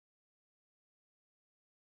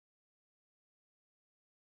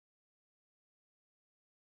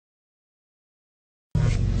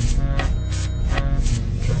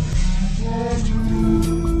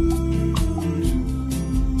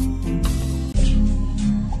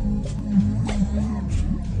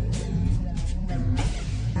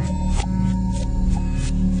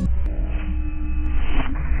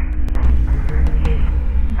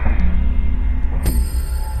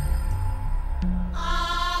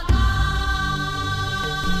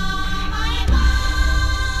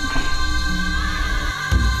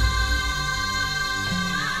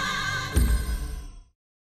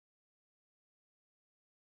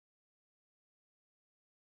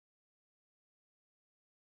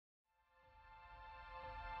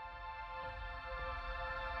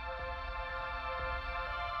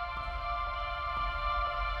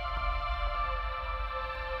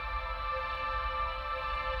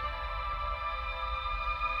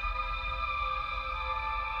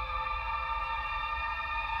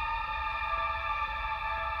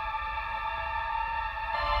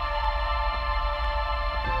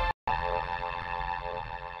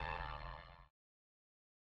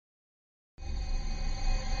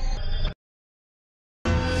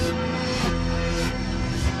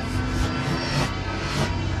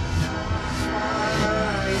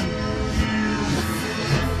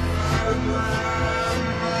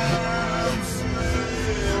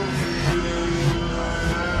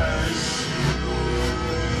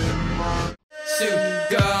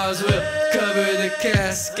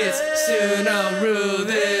caskets. Soon I'll rule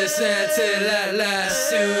this until at last.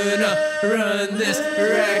 Soon I'll run this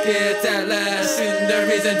racket at last. Soon the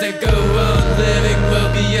reason to go on living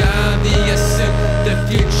will be obvious. Soon the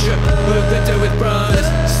future will glitter with promise.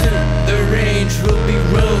 Soon the range will be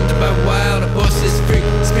roamed by wild horses. Free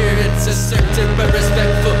spirits assertive but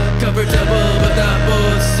respectful, comfortable but not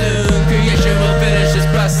bold. Soon creation will finish this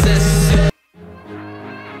process soon.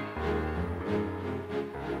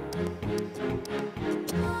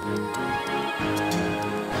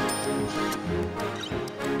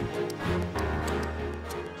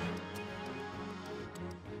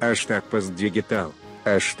 Hashtag postdigital,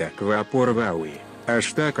 hashtag vaporwave,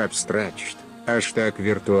 hashtag abstract, hashtag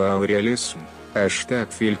virtual realism, hashtag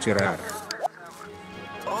filterar.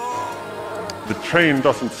 The train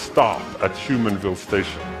doesn't stop at Humanville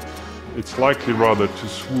station. It's likely rather to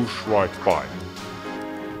swoosh right by.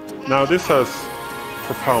 Now this has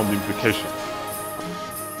profound implications.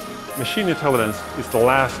 Machine intelligence is the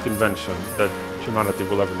last invention that humanity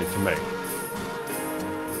will ever need to make.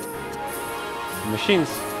 Machines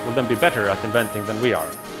will then be better at inventing than we are,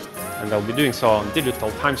 and they'll be doing so on digital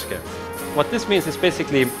timescales. What this means is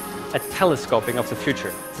basically a telescoping of the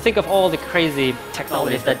future. So think of all the crazy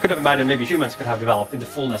technologies that could have imagined maybe humans could have developed in the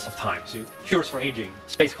fullness of time. So cures for aging,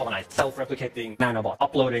 space colonized, self-replicating nanobot,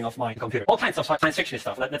 uploading of my computer, all kinds of science fiction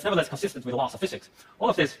stuff that's nevertheless consistent with the laws of physics. All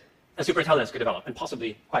of this, a superintelligence could develop, and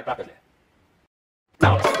possibly quite rapidly.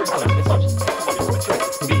 Now, superintelligence is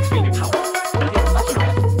such to be extremely powerful. And it is such a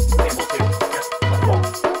able to perform.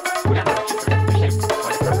 We have to shape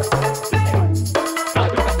by the purpose of this AI. Now,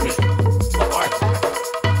 the question is, what are the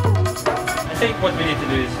I think what we need to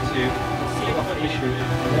do is to see what the issue is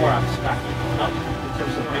more abstract, not in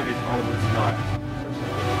terms of maybe it's not.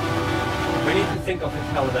 We need to think of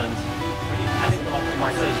intelligence as an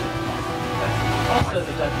optimization process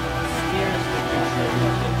that steers the future in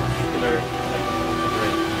a particular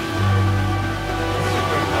configuration.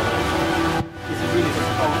 Superintelligence is really the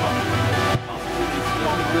strong it's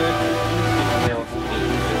really good details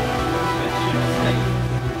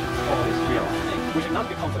we should not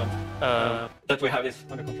be confident that we have this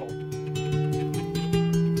under control.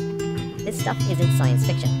 This stuff isn't science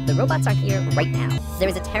fiction. The robots are here right now. There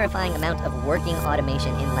is a terrifying amount of working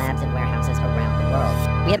automation in labs and warehouses around the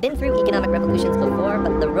world. We have been through economic revolutions before,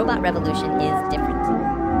 but the robot revolution is different.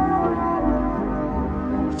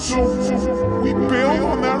 So we bailed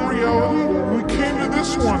on that reality and we came to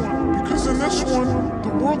this one, because in this one, the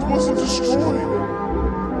world wasn't destroyed.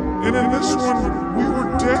 And in this one, we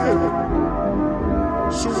were dead.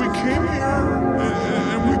 So we came here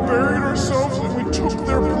and we buried ourselves and we took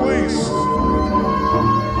their place.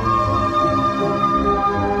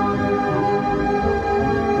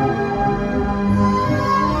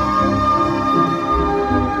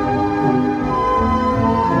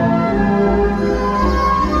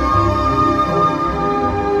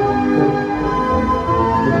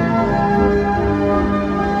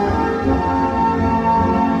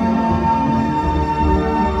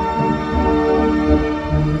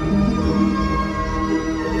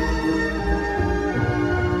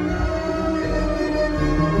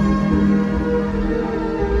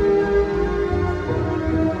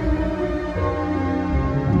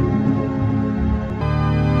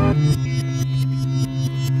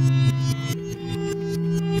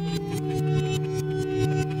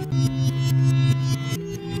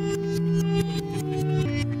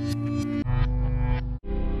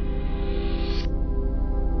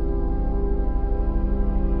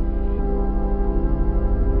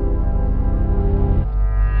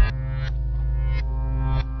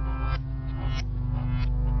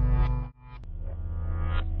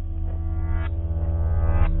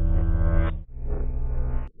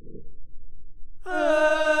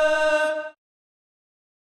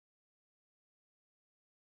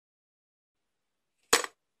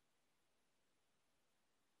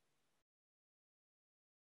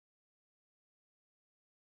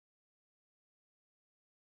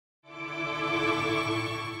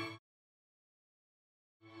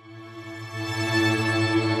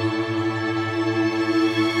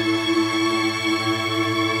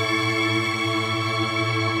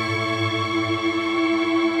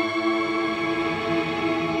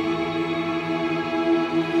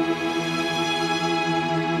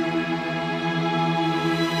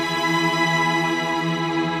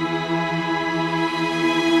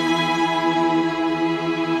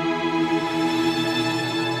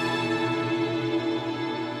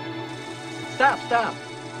 Stop.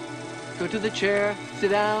 Go to the chair,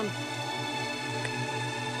 sit down,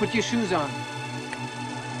 put your shoes on.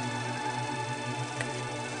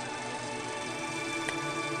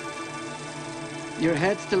 Your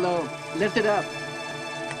head's too low. Lift it up.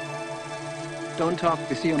 Don't talk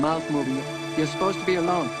if you see your mouth moving. You're supposed to be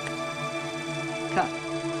alone. Cut.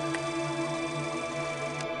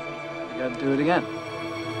 You gotta do it again.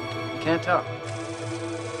 You can't talk.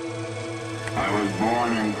 I was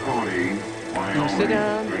born in Cody, Wyoming. Now sit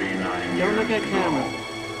down. 39 Don't look at years camera. ago.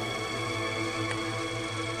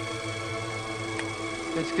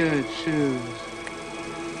 That's good. Shoes.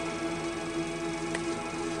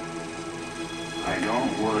 I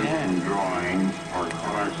don't work in drawings or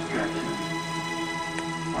color sketches.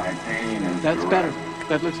 My painting is That's direct. better.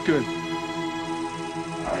 That looks good.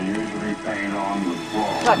 I usually paint on the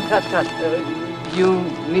floor. Cut. You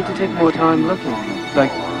need to take more time looking.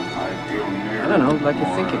 Like, I don't know, like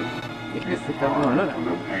you're thinking. If you think that one, I don't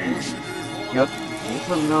know. Yep.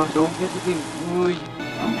 Well, no, don't get to be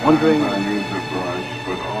wondering. Sometimes I use a brush,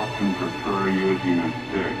 but often prefer using a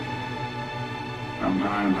stick.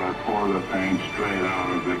 Sometimes I pour the paint straight out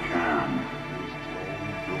of the can.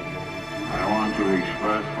 I want to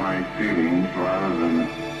express my feelings rather than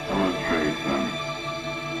illustrate them.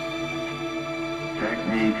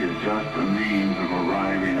 Technique is just a means of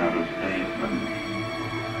arriving at a statement.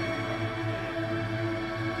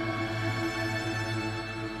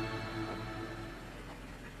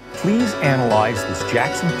 Please analyze this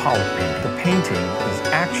Jackson Pollock painting. The painting is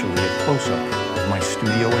actually a close-up of my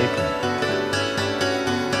studio apron.